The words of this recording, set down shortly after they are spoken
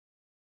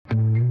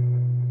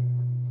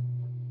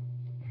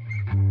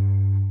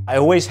I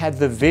always had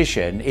the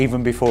vision,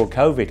 even before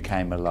COVID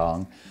came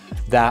along,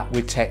 that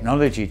with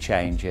technology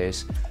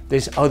changes,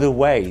 there's other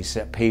ways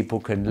that people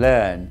can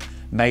learn,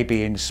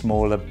 maybe in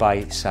smaller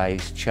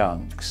bite-sized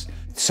chunks.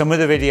 Some of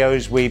the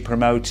videos we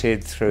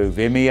promoted through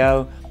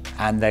Vimeo,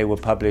 and they were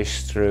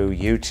published through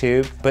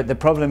YouTube. But the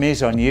problem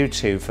is on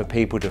YouTube, for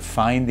people to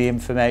find the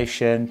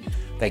information,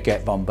 they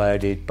get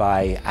bombarded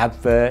by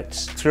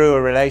adverts. Through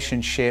a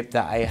relationship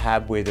that I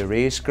had with a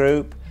Rees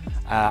Group,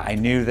 I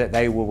knew that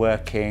they were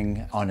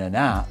working on an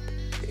app.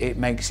 It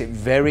makes it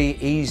very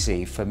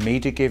easy for me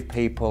to give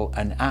people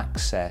an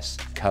access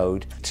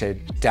code to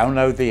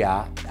download the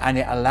app, and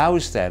it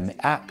allows them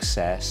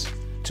access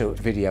to a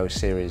video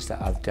series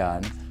that I've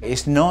done.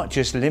 It's not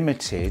just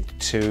limited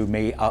to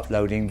me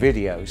uploading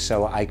videos,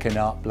 so I can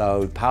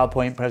upload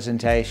PowerPoint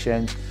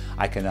presentations,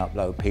 I can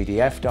upload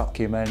PDF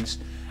documents,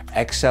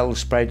 Excel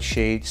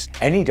spreadsheets,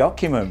 any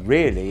document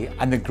really.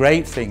 And the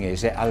great thing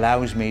is it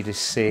allows me to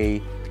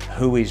see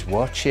who is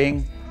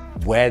watching,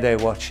 where they're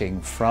watching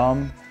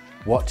from,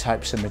 what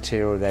types of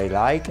material they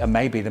like, and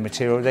maybe the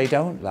material they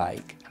don't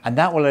like. And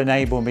that will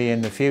enable me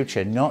in the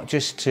future not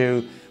just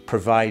to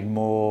provide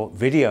more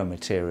video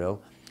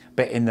material,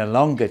 but in the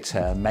longer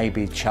term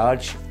maybe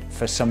charge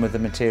for some of the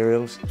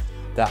materials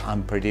that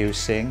I'm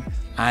producing,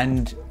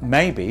 and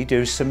maybe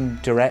do some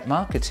direct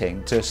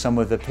marketing to some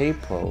of the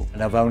people.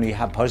 And I've only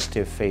had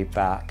positive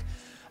feedback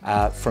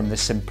from the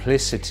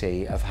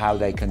simplicity of how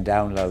they can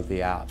download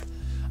the app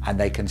and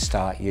they can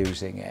start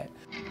using it.